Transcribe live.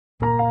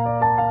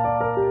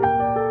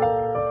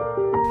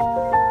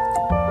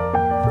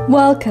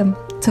Welcome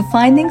to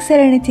Finding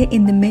Serenity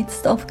in the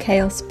Midst of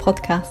Chaos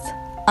podcast.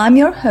 I'm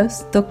your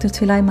host, Dr.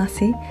 Tulay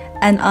Masi,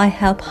 and I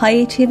help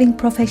high-achieving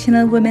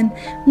professional women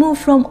move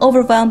from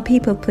overwhelmed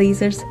people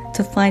pleasers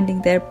to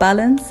finding their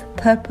balance,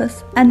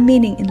 purpose, and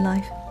meaning in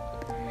life.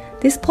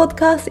 This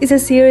podcast is a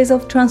series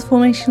of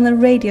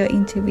transformational radio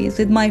interviews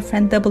with my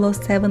friend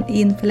 007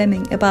 Ian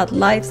Fleming about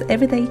life's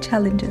everyday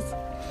challenges.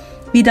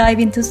 We dive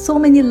into so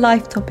many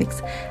life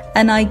topics,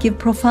 and I give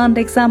profound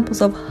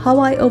examples of how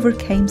I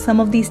overcame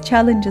some of these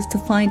challenges to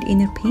find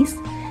inner peace,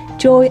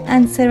 joy,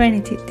 and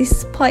serenity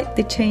despite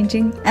the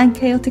changing and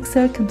chaotic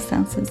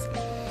circumstances.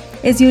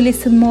 As you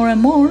listen more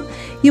and more,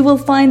 you will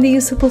find the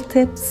useful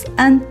tips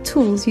and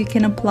tools you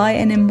can apply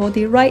and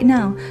embody right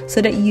now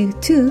so that you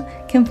too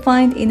can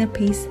find inner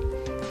peace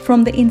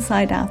from the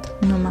inside out,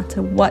 no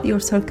matter what your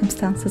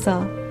circumstances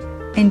are.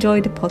 Enjoy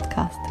the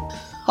podcast.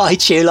 Hi,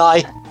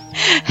 Tulay.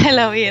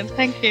 Hello, Ian.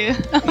 Thank you.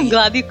 I'm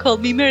glad you called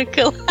me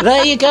Miracle.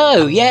 There you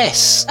go.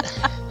 Yes.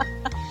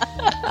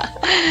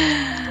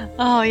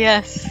 Oh,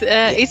 yes.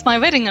 It's my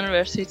wedding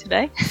anniversary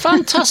today.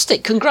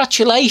 Fantastic.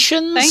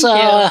 Congratulations. Thank you.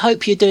 I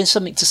hope you're doing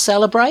something to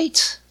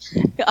celebrate.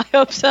 I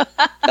hope so.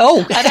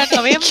 Oh. I don't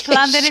know. We haven't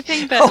planned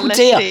anything, but Oh, let's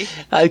dear. see.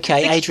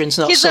 Okay, Adrian's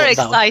not Kids are sorted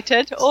that one.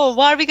 excited. Oh,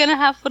 what are we going to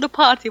have for the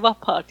party?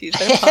 What party is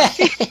there?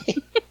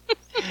 Party?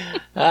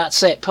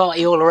 That's it.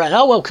 Party all around.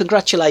 Oh, well,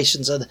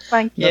 congratulations on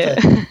Thank you.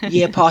 another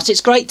year party.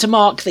 It's great to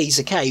mark these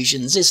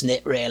occasions, isn't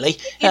it, really?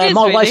 It is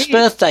my really. wife's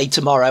birthday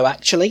tomorrow,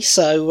 actually.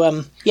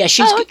 So, yeah,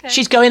 okay.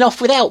 she's going off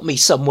without me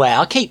somewhere.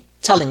 I keep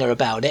telling her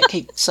about it.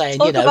 Keep saying,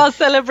 Talk about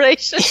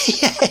celebration.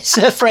 Yes,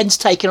 her friend's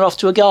taking her off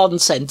to a garden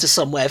centre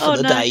somewhere for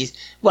the day.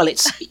 Well,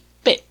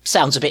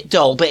 sounds a bit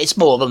dull, but it's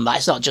more than that.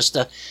 It's not just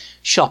a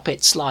shop.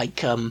 It's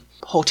like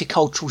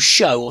horticultural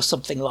show or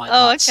something like that.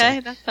 Oh, okay,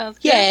 So, that sounds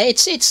good. yeah,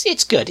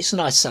 it's good. It's a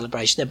nice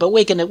celebration there. But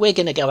we're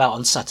gonna go out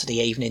on Saturday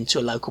evening to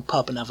a local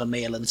pub and have a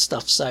meal and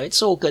stuff. So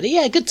it's all good.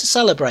 Yeah, good to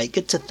celebrate.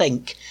 Good to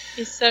think.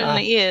 It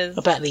certainly is.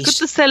 about these- Good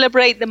to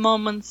celebrate the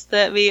moments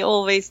that we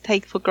always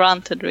take for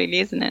granted, really,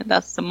 isn't it?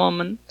 That's the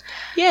moment.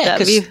 Yeah, that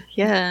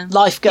because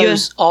life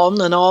goes on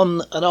and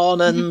on and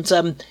on,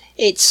 and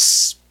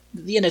it's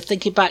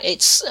thinking back. I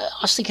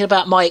was thinking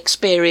about my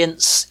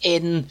experience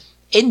in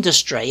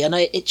industry, and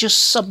it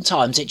just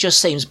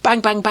seems bang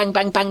bang bang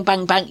bang bang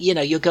bang bang.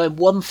 You're going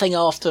one thing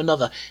after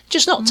another,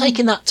 just not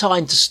taking that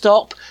time to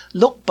stop,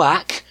 look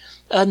back,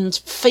 and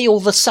feel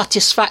the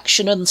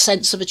satisfaction and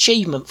sense of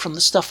achievement from the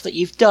stuff that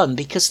you've done,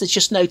 because there's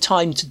just no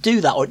time to do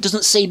that, or it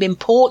doesn't seem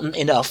important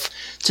enough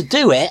to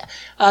do it.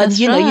 And That's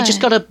you right.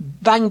 just got to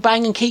bang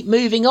bang and keep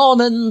moving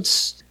on, and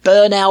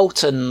burn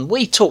out, and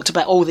we talked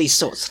about all these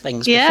sorts of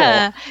things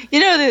Yeah,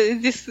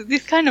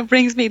 this kind of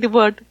brings me the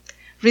word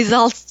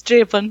results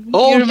driven.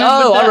 Oh, you remember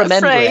no, I that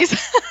remember phrase?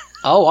 it.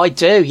 Oh, I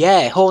do.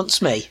 Yeah, it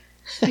haunts me.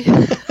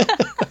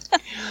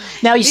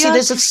 Now, you see,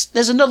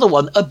 there's another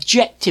one,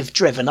 objective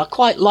driven. I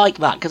quite like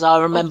that, because I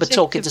remember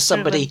talking to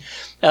somebody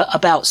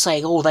about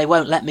saying, oh, they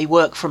won't let me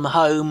work from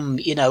home,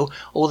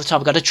 all the time.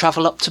 I've got to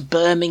travel up to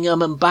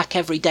Birmingham and back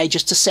every day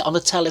just to sit on the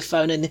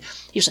telephone. And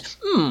you say,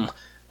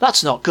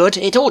 that's not good.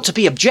 It ought to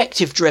be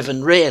objective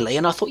driven, really.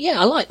 And I thought,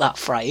 yeah, I like that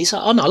phrase.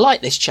 I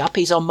like this chap.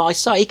 He's on my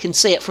side. He can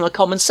see it from a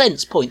common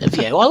sense point of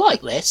view. I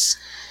like this.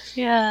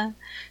 Yeah.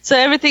 So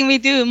everything we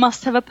do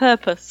must have a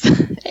purpose.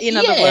 In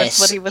other words,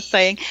 what he was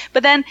saying.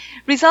 But then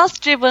results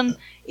driven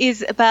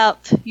is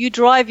about you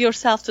drive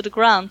yourself to the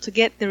ground to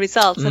get the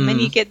results. And when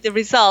you get the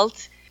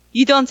result,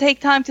 you don't take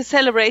time to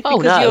celebrate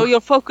because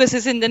your focus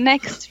is in the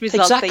next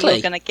result that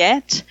you're going to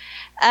get.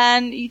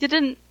 And you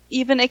didn't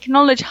even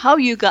acknowledge how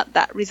you got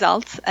that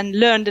result and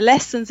learn the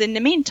lessons in the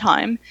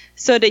meantime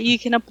so that you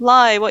can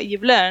apply what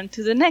you've learned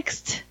to the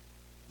next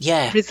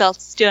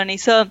results journey.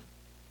 So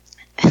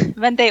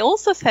when they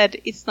also said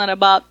it's not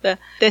about the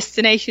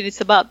destination,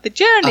 it's about the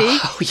journey,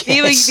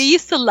 we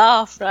used to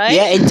laugh, right?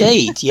 Yeah,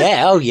 indeed.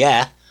 Yeah, oh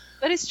yeah.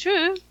 But it's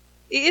true.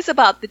 It is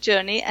about the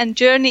journey, and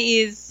journey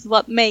is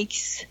what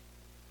makes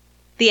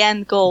the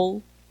end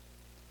goal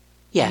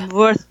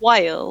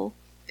worthwhile.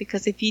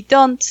 Because if you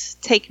don't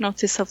take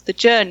notice of the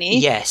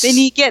journey, when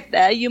you get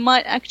there, you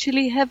might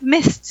actually have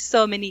missed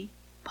so many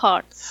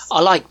parts.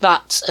 I like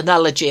that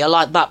analogy. I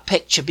like that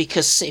picture,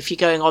 because if you're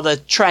going on a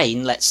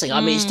train, let's say, I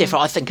mean, it's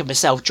different. I think of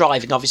myself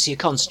driving. Obviously, you're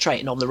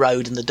concentrating on the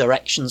road and the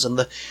directions and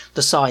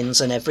the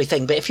signs and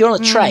everything. But if you're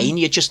on a train,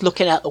 you're just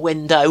looking out the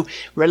window,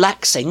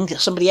 relaxing.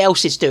 Somebody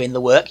else is doing the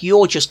work.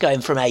 You're just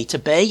going from A to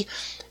B.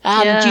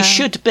 And you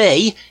should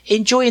be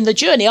enjoying the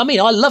journey. I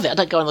mean, I love it. I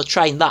don't go on the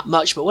train that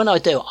much, but when I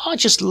do, I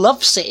just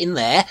love sitting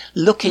there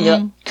looking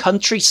at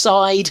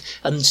countryside.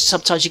 And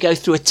sometimes you go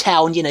through a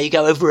town, you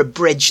go over a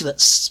bridge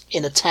that's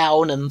in a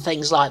town and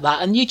things like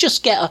that. And you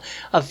just get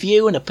a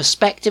view and a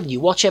perspective, and you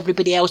watch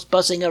everybody else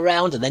buzzing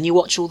around, and then you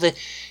watch all the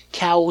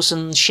cows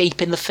and sheep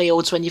in the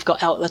fields when you've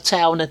got out of the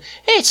town. And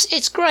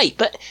it's great,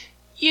 but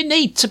you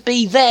need to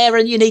be there,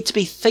 and you need to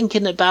be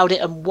thinking about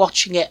it and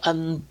watching it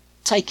and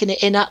taking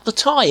it in at the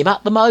time,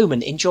 at the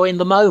moment, enjoying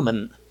the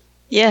moment.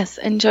 Yes,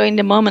 enjoying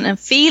the moment and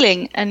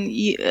feeling. And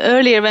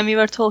earlier when we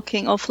were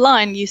talking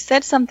offline, you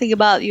said something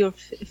about your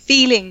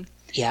feeling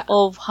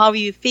of how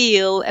you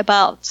feel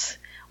about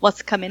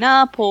what's coming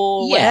up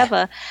or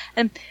whatever.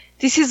 And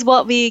this is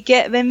what we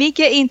get when we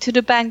get into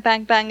the bang,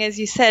 bang, bang, as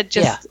you said,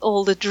 just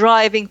all the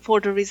driving for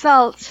the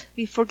results.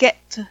 We forget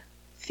to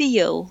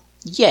feel.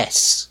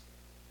 Yes.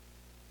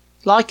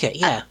 Like it,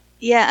 yeah.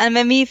 And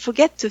when we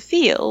forget to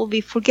feel,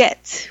 we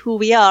forget who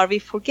we are. We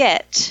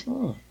forget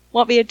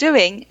what we are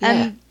doing.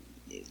 And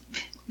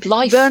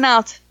life.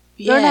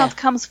 Burnout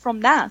comes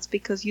from that,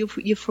 because you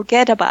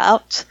forget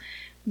about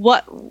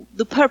what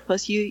the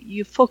purpose.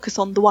 You focus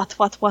on the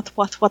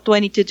what do I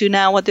need to do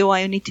now? What do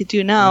I need to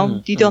do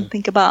now? You don't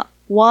think about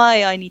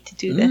why I need to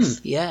do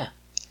this.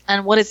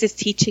 And what is this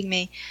teaching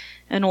me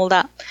and all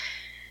that.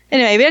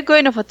 Anyway, we're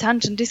going off a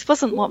tangent. This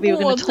wasn't what we were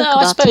going to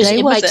talk about today,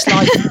 it makes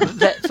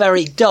life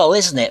very dull,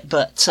 isn't it?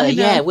 But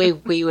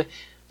we were.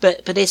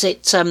 But is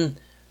it?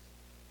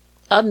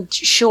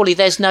 Surely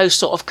there's no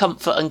sort of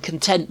comfort and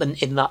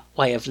contentment in that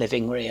way of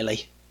living,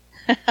 really.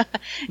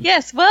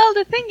 Yes. Well,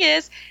 the thing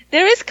is,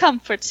 there is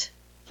comfort.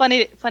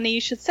 Funny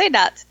you should say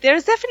that. There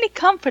is definitely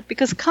comfort,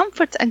 because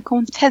comfort and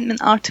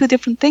contentment are two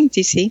different things.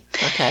 You see.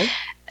 Okay.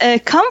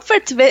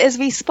 Comfort, as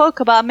we spoke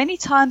about many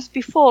times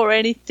before,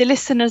 and if the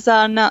listeners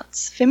are not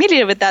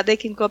familiar with that, they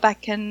can go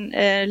back and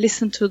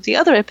listen to the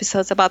other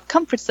episodes about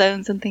comfort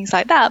zones and things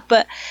like that.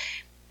 But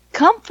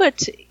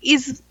comfort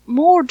is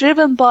more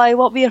driven by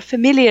what we are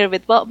familiar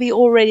with, what we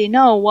already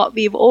know, what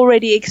we've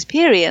already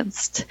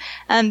experienced.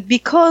 And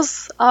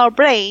because our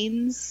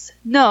brains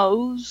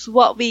knows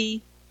what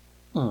we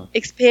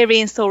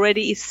experienced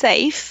already is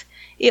safe,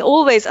 it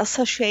always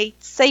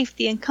associates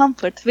safety and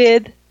comfort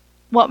with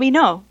what we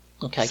know.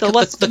 Okay, so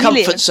what's the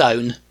comfort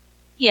zone?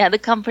 Yeah, the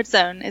comfort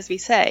zone, as we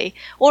say.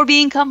 Or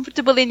being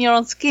comfortable in your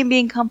own skin,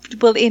 being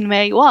comfortable in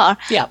where you are.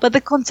 Yeah. But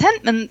the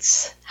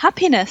contentment,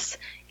 happiness,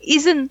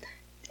 isn't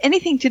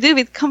anything to do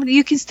with comfort.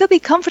 You can still be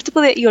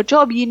comfortable at your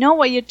job. You know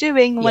what you're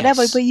doing,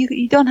 whatever, but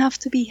you don't have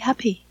to be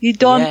happy. You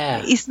don't.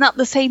 Yeah. It's not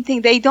the same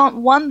thing.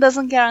 One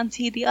doesn't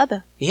guarantee the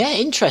other. Yeah,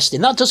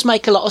 interesting. That does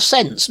make a lot of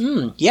sense.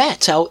 Yeah,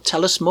 tell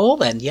us more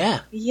then.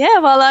 Yeah. Yeah,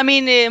 well, I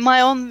mean,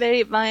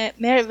 my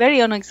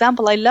very own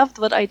example. I loved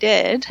what I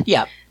did.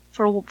 Yeah.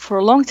 For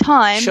a long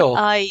time. Sure.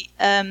 I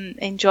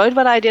enjoyed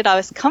what I did. I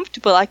was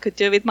comfortable. I could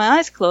do it with my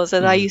eyes closed,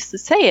 as I used to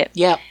say it.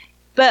 Yeah.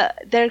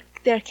 But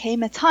there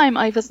came a time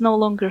I was no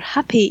longer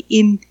happy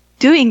in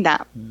doing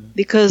that,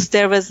 because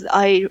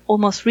I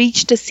almost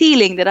reached a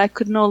ceiling that I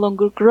could no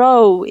longer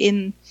grow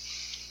in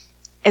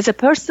as a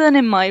person,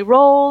 in my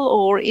role,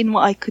 or in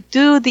what I could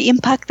do, the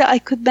impact that I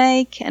could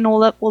make, and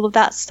all of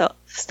that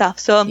stuff.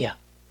 So,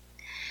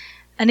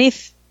 and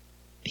if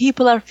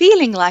people are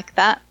feeling like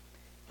that,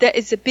 there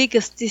is the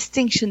biggest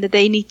distinction that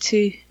they need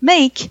to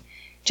make.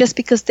 Just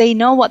because they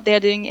know what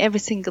they're doing every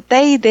single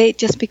day,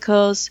 just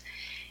because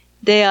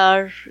they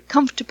are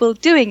comfortable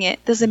doing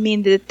it doesn't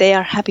mean that they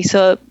are happy.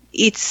 So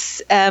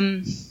it's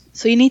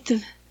so you need to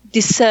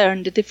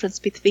discern the difference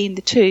between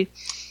the two,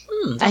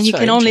 and you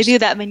can only do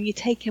that when you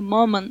take a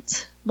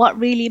moment. What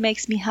really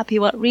makes me happy?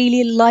 What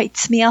really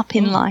lights me up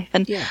in life?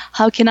 And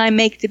how can I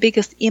make the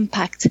biggest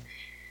impact?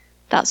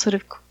 That sort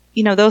of,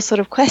 those sort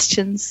of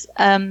questions.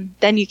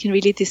 Then you can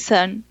really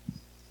discern.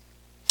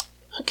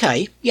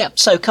 Okay, yeah.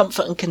 So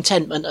comfort and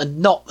contentment are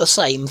not the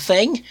same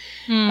thing,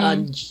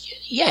 and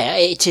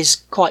it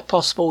is quite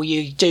possible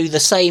you do the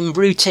same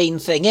routine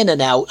thing in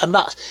and out, and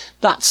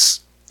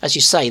that's as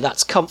you say,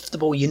 that's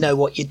comfortable. You know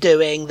what you're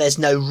doing. There's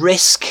no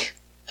risk.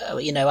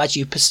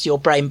 As your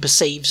brain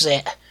perceives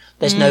it.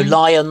 There's no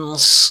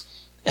lions.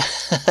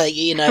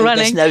 Running.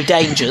 There's no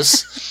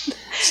dangers.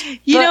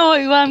 You know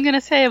what I'm going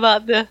to say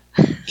about the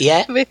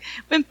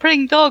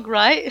whimpering dog,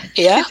 right?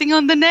 Yeah. Sitting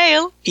on the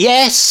nail.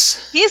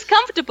 Yes. He's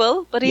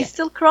comfortable, but he's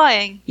still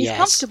crying. He's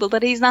comfortable,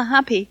 but he's not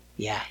happy.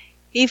 Yeah.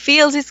 He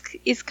feels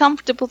it's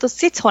comfortable to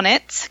sit on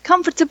it.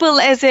 Comfortable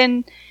as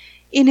in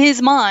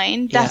his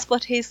mind, that's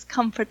what his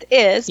comfort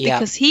is,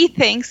 because he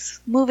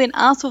thinks moving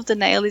out of the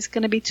nail is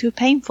going to be too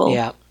painful.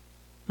 Yeah.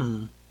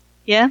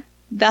 Yeah?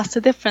 That's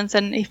the difference.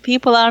 And if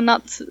people are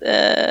not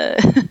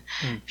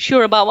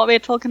sure about what we're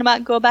talking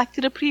about, go back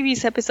to the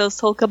previous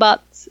episodes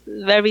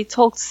where we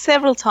talked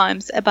several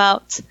times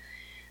about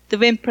the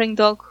whimpering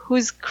dog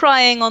who's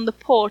crying on the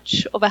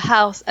porch of a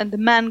house, and the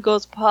man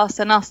goes past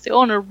and asks the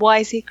owner, why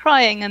is he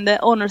crying? And the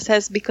owner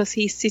says, because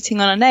he's sitting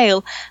on a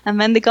nail. And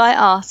when the guy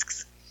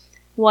asks,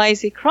 why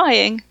is he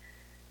crying?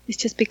 It's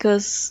just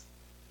because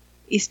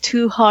it's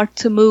too hard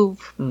to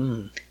move.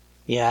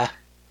 Yeah.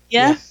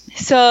 Yeah.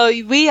 So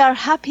we are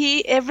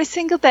happy every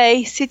single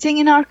day, sitting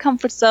in our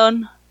comfort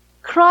zone,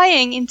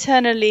 crying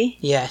internally.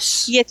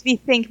 Yes. Yet we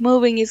think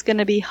moving is going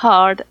to be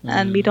hard,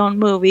 and we don't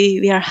move.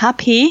 We are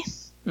happy,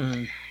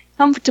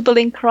 comfortable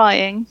in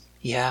crying.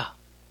 Yeah.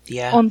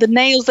 Yeah. On the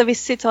nails that we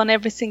sit on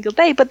every single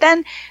day. But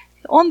then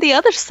on the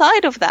other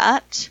side of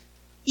that,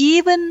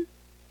 even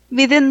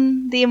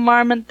within the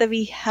environment that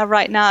we have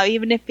right now,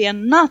 even if we are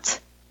not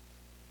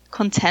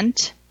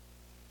content,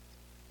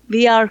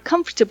 we are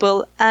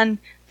comfortable, and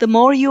the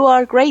more you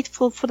are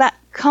grateful for that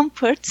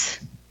comfort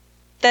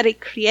that it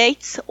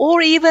creates,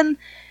 or even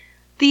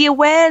the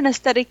awareness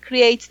that it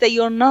creates, that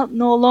you're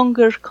no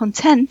longer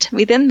content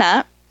within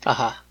that,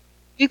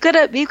 you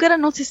gotta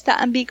notice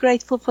that and be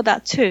grateful for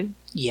that too.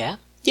 Yeah,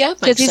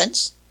 makes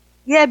sense.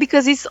 Yeah,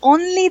 because it's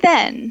only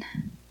then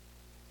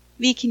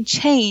we can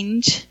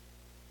change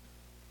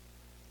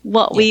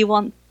what we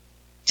want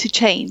to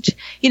change.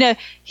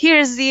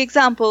 Here's the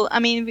example. I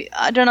mean,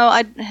 I don't know,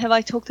 have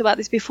I talked about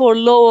this before?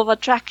 Law of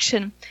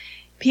attraction.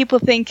 People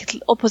think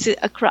opposite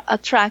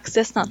attracts.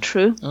 That's not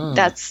true.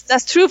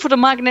 That's true for the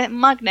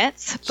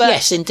magnets. But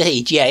yes,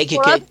 indeed. Yeah, it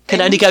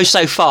can only go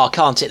so far,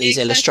 can't it? These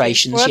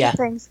illustrations. For other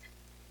things,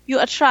 you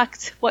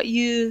attract what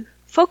you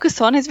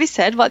focus on. As we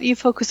said, what you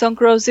focus on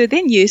grows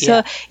within you.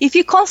 So if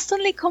you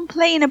constantly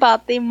complain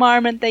about the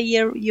environment that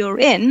you're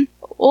in,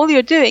 all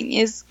you're doing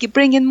is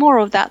bringing more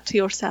of that to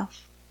yourself.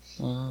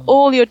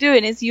 All you're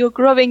doing is you're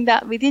growing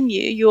that within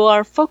you. You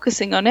are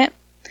focusing on it.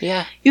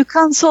 Yeah. You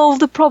can't solve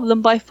the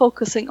problem by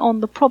focusing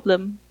on the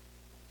problem.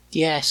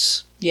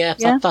 Yes. Yeah,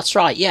 that's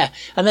right. Yeah.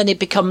 And then it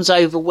becomes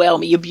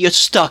overwhelming. You're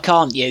stuck,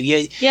 aren't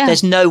you?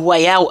 There's no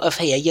way out of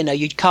here.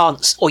 You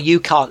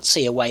can't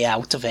see a way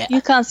out of it.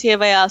 You can't see a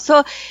way out.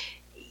 So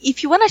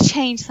if you want to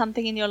change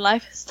something in your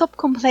life, stop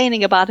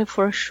complaining about it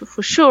for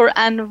sure.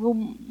 And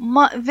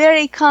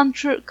very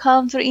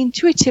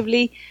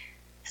counterintuitively,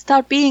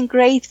 start being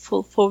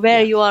grateful for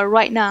where you are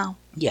right now.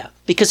 Yeah,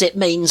 because it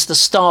means the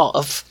start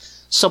of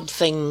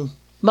something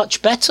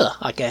much better,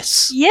 I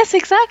guess. Yes,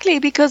 exactly,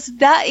 because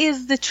that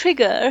is the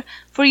trigger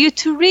for you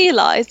to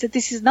realize that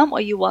this is not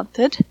what you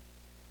wanted.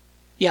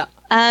 Yeah.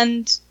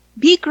 And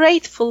be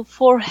grateful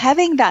for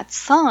having that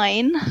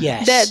sign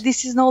that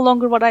this is no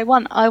longer what I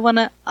want.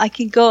 I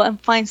can go and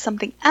find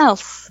something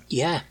else.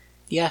 Yeah.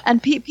 Yeah.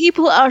 And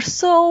people are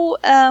so,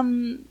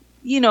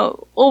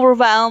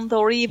 overwhelmed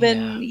or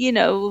even,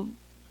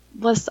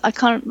 I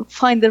can't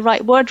find the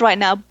right word right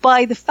now,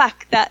 by the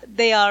fact that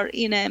they are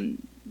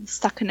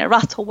stuck in a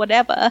rut or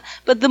whatever.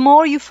 But the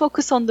more you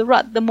focus on the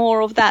rut, the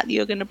more of that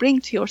you're going to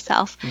bring to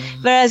yourself.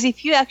 Whereas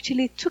if you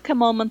actually took a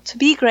moment to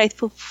be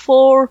grateful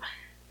for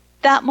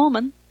that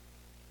moment,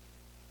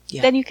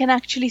 then you can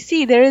actually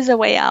see there is a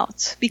way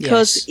out.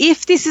 Because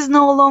if this is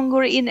no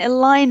longer in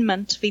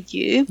alignment with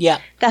you,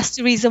 that's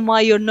the reason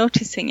why you're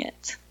noticing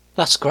it.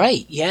 That's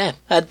great, yeah.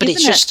 But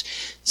it's just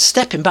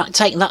stepping back,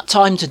 taking that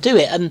time to do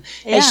it. And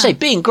as you say,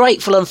 being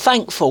grateful and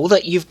thankful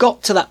that you've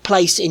got to that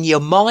place in your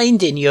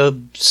mind, in your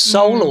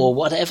soul or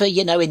whatever,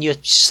 in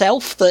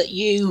yourself, that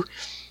you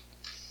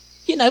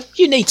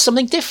need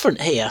something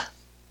different here.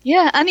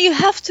 Yeah, and you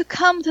have to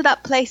come to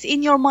that place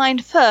in your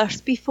mind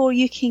first before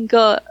you can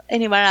go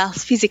anywhere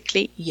else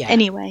physically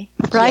anyway,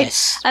 right?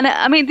 Yes. And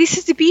I mean, this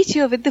is the beauty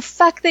of it. The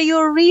fact that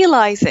you're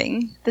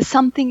realizing that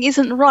something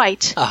isn't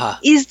right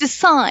is the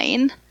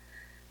sign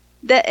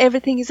that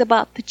everything is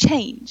about to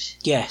change.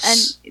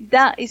 Yes. And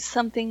that is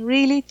something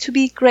really to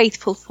be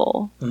grateful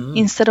for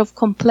instead of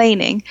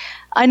complaining.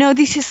 I know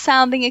this is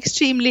sounding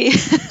extremely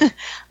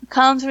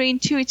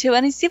counterintuitive,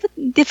 and it's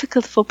even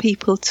difficult for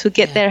people to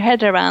get their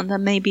head around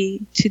and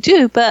maybe to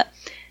do, but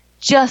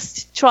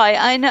just try.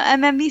 I know,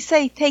 and when we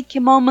say take a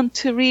moment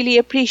to really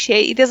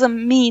appreciate, it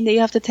doesn't mean that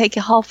you have to take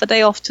a half a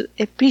day off to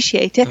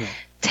appreciate it.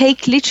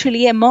 Take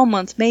literally a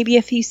moment, maybe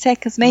a few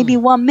seconds, maybe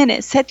 1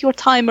 minute. Set your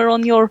timer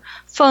on your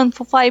phone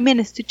for 5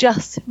 minutes to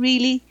just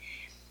really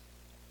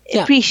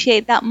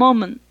appreciate that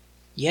moment.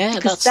 Yeah,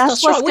 because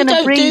that's what's right. We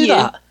don't do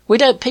that.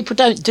 People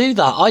don't do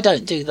that. I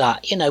don't do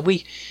that.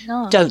 We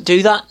don't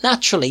do that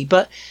naturally,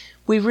 but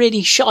we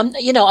really should.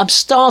 I'm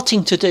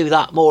starting to do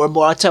that more and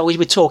more. We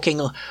were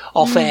talking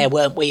off air,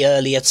 weren't we,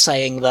 earlier,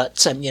 saying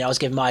that, I was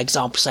giving my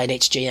example, saying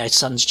it's,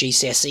 son's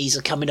GCSEs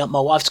are coming up.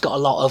 My wife's got a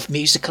lot of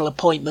musical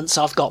appointments.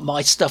 I've got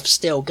my stuff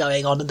still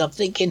going on, and I'm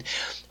thinking,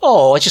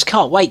 I just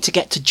can't wait to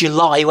get to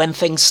July when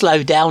things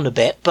slow down a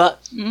bit. But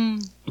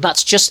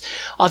that's just,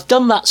 I've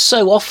done that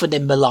so often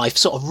in my life,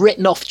 sort of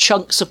written off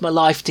chunks of my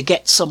life to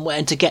get somewhere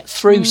and to get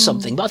through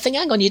something. But I think,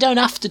 hang on, you don't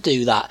have to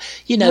do that.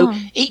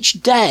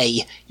 Each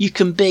day you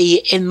can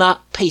be in that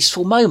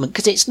peaceful moment,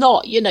 because it's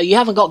not, you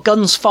haven't got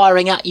guns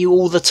firing at you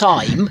all the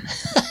time.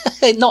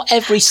 Not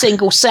every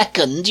single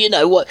second,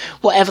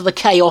 whatever the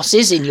chaos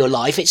is in your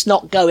life, it's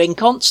not going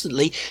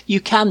constantly.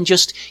 You can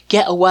just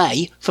get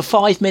away for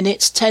 5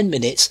 minutes, 10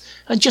 minutes,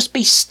 and just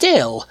be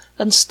still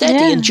and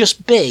steady and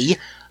just be.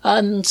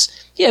 And,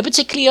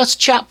 particularly us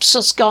chaps,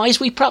 us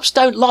guys, we perhaps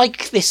don't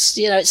like this,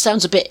 it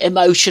sounds a bit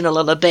emotional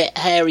and a bit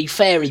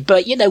hairy-fairy,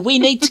 but, we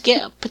need to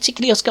get,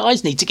 particularly us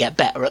guys need to get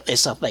better at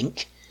this, I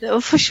think.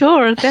 Oh, for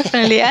sure,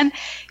 definitely. And,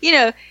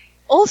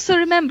 also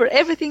remember,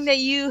 everything that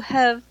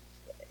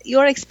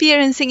you're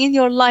experiencing in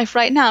your life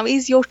right now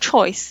is your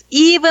choice.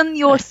 Even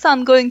your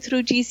son going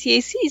through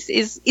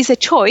GCSEs is a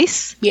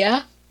choice.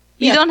 Yeah.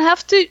 You don't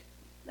have to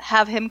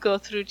have him go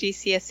through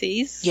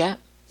GCSEs. Yeah.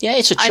 Yeah,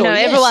 it's a choice. I know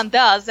everyone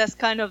does. That's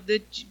kind of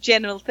the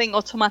general thing,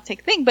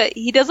 automatic thing. But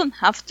he doesn't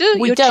have to.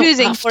 You're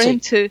choosing for him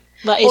to.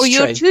 That is true. Or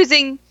you're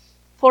choosing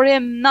for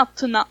him not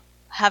to not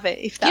have it,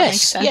 if that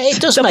makes sense. Yeah,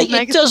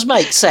 it does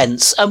make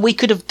sense. And we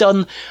could have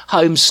done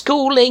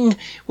homeschooling.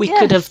 We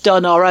could have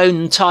done our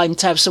own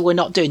timetable. So we're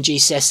not doing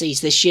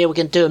GCSEs this year. We're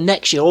going to do them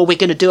next year, or we're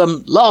going to do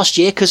them last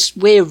year because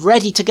we're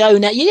ready to go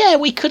now. Yeah,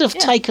 we could have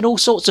taken all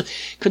sorts of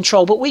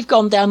control, but we've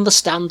gone down the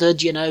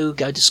standard,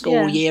 go to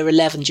school, year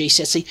 11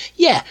 GCSE.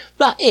 Yeah,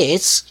 that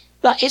is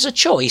a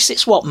choice.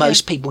 It's what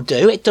most people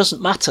do. It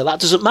doesn't matter.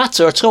 That doesn't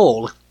matter at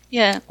all.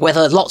 Yeah.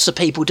 Whether lots of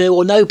people do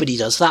or nobody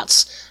does,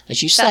 that's,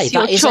 as you say,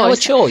 that is our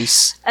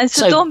choice. And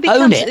so don't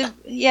become, own it.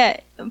 Yeah,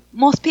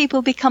 most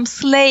people become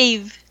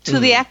slave to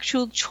the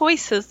actual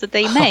choices that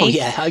they make. Oh,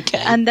 yeah, okay.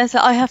 And they say,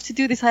 I have to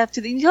do this, I have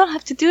to do. You don't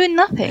have to do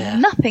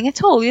nothing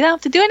at all. You don't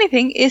have to do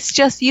anything. It's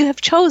just you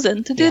have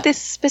chosen to do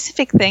this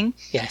specific thing.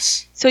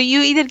 Yes. So you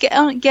either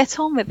get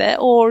on with it,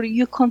 or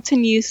you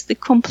continuously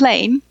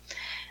complain.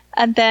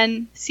 And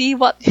then see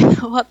what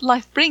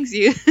life brings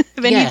you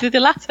when you do the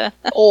latter.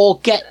 Or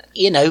get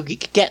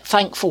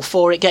thankful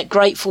for it, get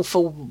grateful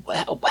for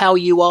how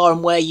you are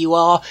and where you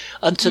are,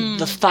 and to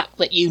the fact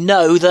that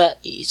that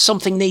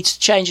something needs to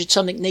change and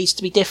something needs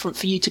to be different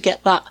for you to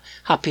get that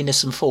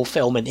happiness and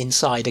fulfillment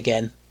inside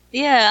again.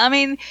 Yeah, I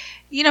mean,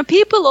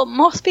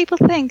 most people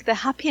think the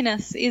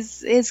happiness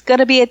is going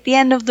to be at the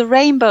end of the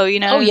rainbow,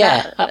 Oh,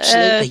 yeah,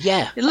 absolutely,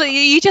 yeah. Look,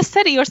 you just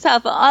said it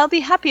yourself. I'll be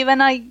happy when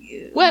I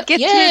get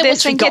through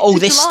this and we got get all to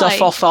this July.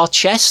 stuff off our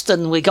chest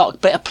and we got a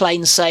bit of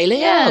plain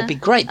sailing. Yeah, it'll be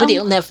great, but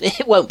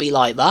it won't be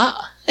like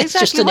that. It's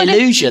just an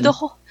illusion.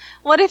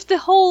 What if the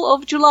whole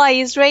of July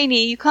is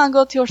rainy? You can't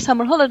go to your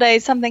summer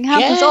holidays. Something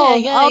happens.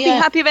 I'll be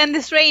happy when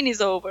this rain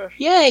is over.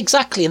 Yeah,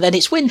 exactly. And then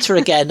it's winter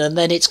again, and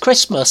then it's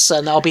Christmas,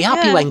 and I'll be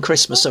happy when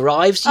Christmas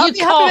arrives. I'll be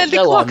happy when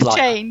the clock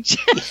change.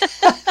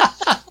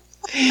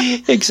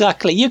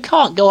 Exactly. You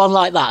can't go on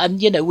like that.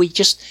 And we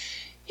just,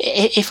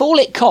 if all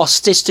it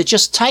costs is to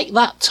just take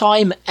that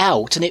time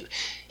out, and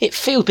it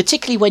feels,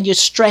 particularly when you're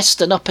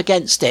stressed and up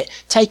against it,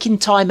 taking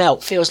time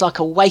out feels like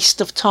a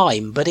waste of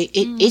time, but it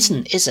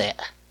isn't, is it?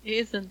 It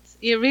isn't.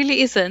 It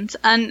really isn't.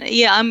 And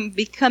I'm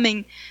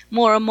becoming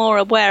more and more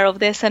aware of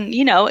this. And,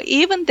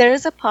 even there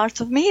is a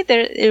part of me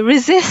that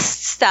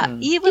resists that,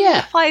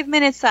 even 5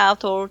 minutes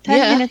out or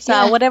 10 minutes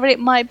out, whatever it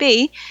might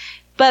be.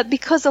 But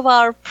because of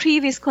our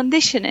previous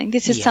conditioning,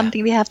 this is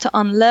something we have to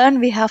unlearn.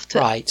 We have to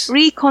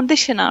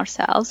recondition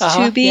ourselves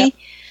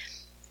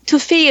to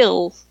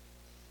feel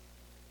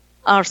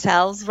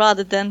ourselves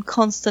rather than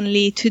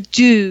constantly to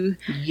do.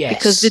 Yes.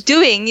 Because the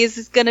doing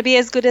is going to be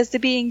as good as the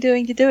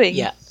doing the doing.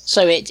 Yeah.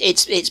 So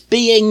it's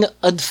being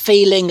and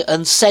feeling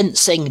and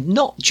sensing,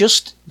 not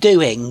just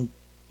doing.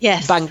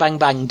 Yes. Bang, bang,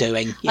 bang,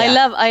 doing.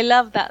 Yeah. I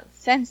love that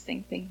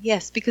sensing thing.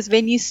 Yes, because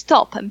when you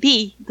stop and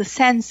be, the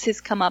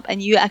senses come up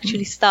and you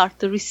actually start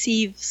to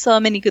receive so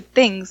many good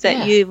things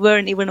that you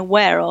weren't even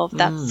aware of.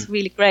 That's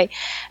really great.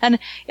 And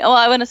all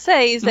I want to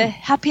say is that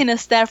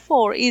happiness,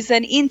 therefore, is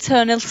an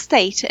internal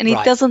state, and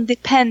it doesn't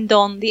depend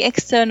on the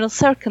external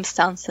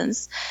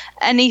circumstances.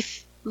 And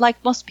if,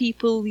 like most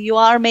people, you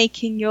are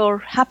making your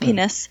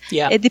happiness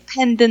a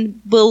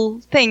dependable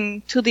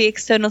thing to the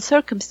external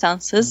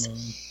circumstances,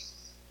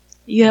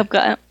 you have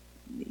got,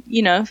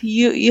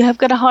 you have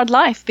got a hard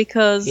life,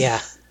 because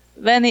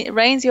when it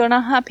rains, you're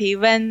not happy.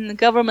 When the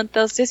government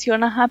does this, you're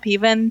not happy.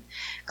 When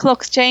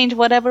clocks change,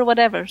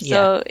 whatever.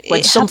 So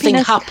when something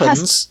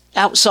happens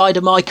outside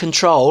of my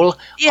control,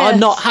 I'm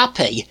not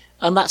happy,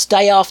 and that's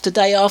day after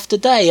day after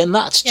day, and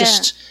that's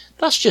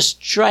just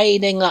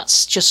draining.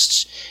 That's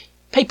just.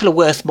 People are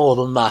worth more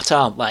than that,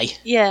 aren't they?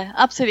 Yeah,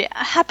 absolutely.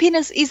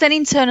 Happiness is an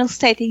internal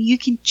state, and you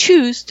can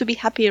choose to be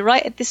happy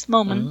right at this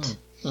moment.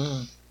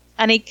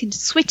 And it can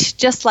switch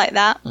just like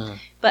that.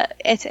 But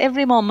at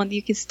every moment,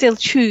 you can still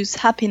choose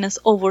happiness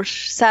over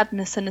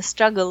sadness and a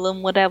struggle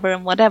and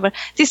whatever.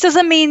 This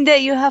doesn't mean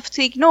that you have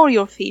to ignore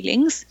your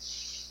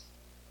feelings.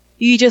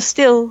 You just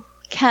still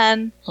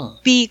can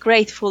be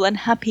grateful and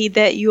happy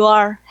that you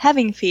are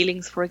having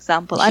feelings, for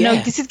example. I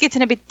know this is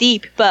getting a bit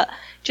deep, but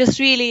just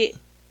really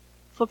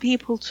for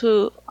people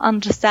to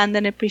understand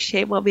and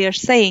appreciate what we are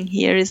saying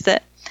here is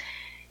that,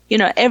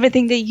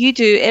 everything that you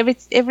do,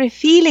 every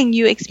feeling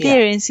you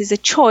experience is a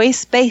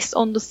choice based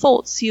on the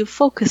thoughts you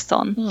focused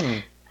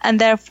on. And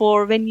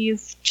therefore, when you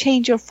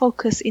change your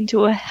focus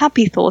into a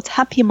happy thought,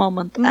 happy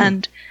moment,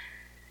 and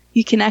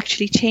you can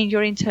actually change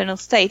your internal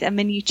state. And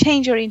when you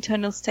change your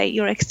internal state,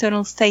 your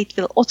external state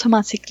will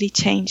automatically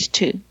change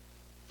too.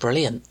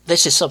 Brilliant.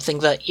 This is something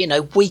that,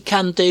 we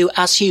can do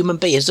as human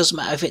beings. Doesn't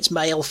matter if it's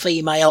male,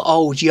 female,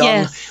 old,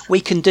 young.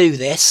 We can do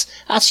this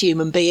as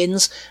human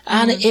beings,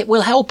 and it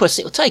will help us.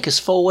 It will take us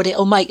forward. It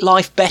will make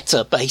life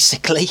better,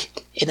 basically,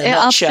 in a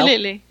nutshell.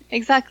 Absolutely.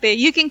 Exactly.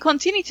 You can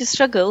continue to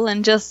struggle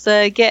and just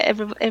get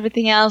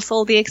everything else,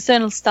 all the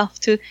external stuff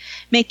to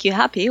make you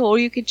happy, or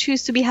you could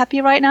choose to be happy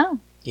right now.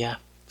 Yeah.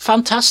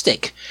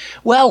 Fantastic.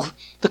 Well,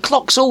 the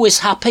clock's always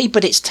happy,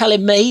 but it's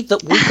telling me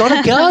that we've got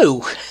to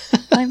go.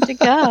 Time to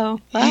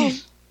go. Wow.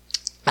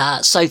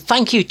 So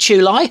thank you,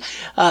 Chulai,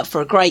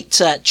 for a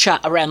great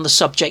chat around the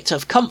subject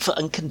of comfort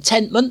and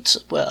contentment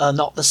are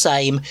not the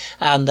same,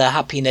 and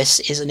happiness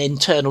is an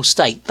internal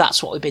state.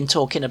 That's what we've been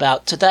talking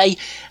about today.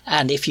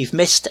 And if you've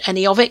missed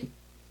any of it,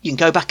 you can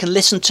go back and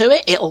listen to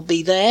it. It'll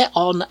be there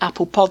on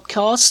Apple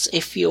Podcasts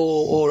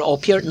or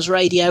Puritans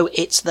Radio.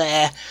 It's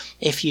there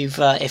if you've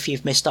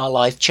missed our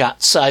live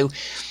chat. So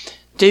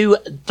do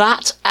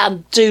that,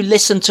 and do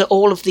listen to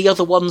all of the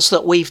other ones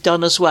that we've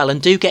done as well,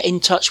 and do get in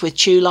touch with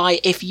Chulai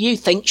if you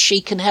think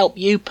she can help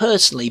you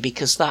personally,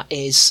 because that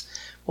is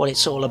what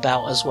it's all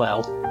about as well.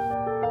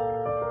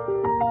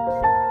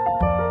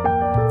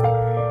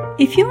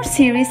 If you're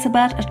serious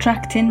about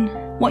attracting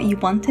what you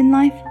want in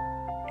life,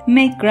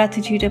 make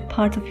gratitude a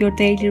part of your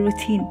daily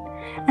routine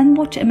and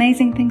watch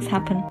amazing things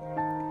happen.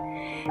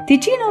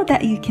 Did you know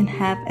that you can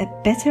have a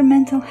better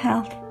mental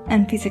health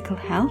and physical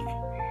health,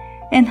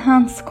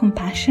 enhanced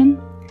compassion,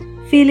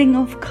 feeling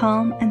of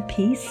calm and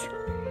peace,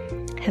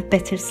 have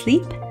better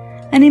sleep,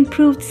 and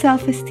improved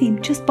self-esteem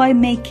just by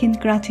making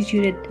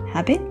gratitude a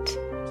habit?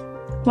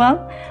 Well,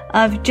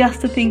 I've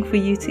just a thing for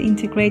you to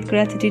integrate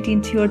gratitude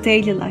into your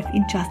daily life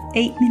in just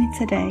 8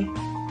 minutes a day.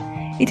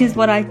 It is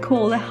what I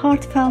call a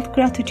heartfelt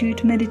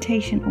gratitude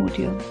meditation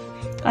audio.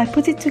 I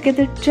put it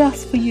together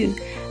just for you,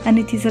 and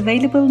it is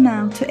available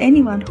now to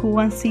anyone who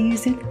wants to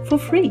use it for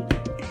free.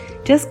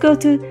 Just go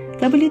to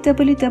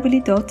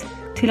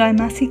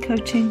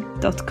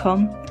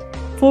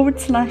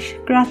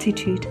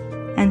www.tulaymassicoaching.com/gratitude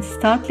and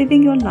start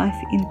living your life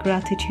in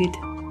gratitude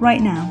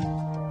right now.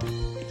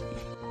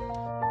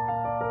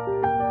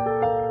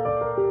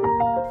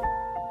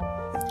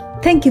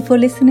 Thank you for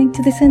listening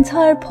to this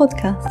entire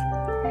podcast.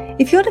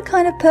 If you're the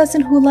kind of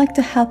person who would like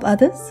to help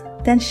others,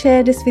 then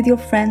share this with your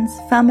friends,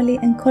 family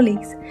and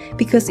colleagues,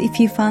 because if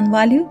you found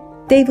value,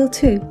 they will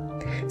too.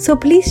 So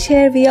please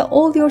share via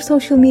all your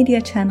social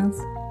media channels.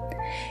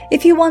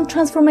 If you want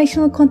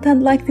transformational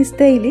content like this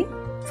daily,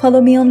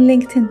 follow me on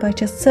LinkedIn by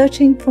just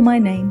searching for my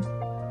name.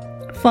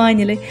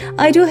 Finally,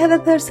 I do have a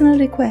personal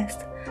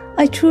request.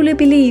 I truly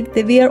believe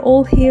that we are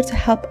all here to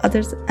help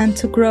others and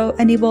to grow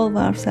and evolve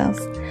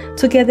ourselves.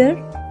 Together,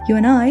 you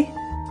and I,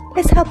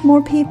 let's help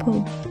more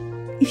people.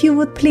 If you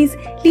would please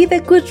leave a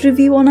good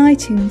review on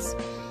iTunes.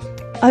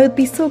 I would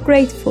be so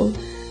grateful,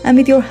 and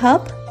with your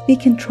help, we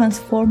can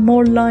transform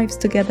more lives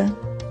together.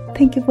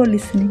 Thank you for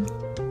listening.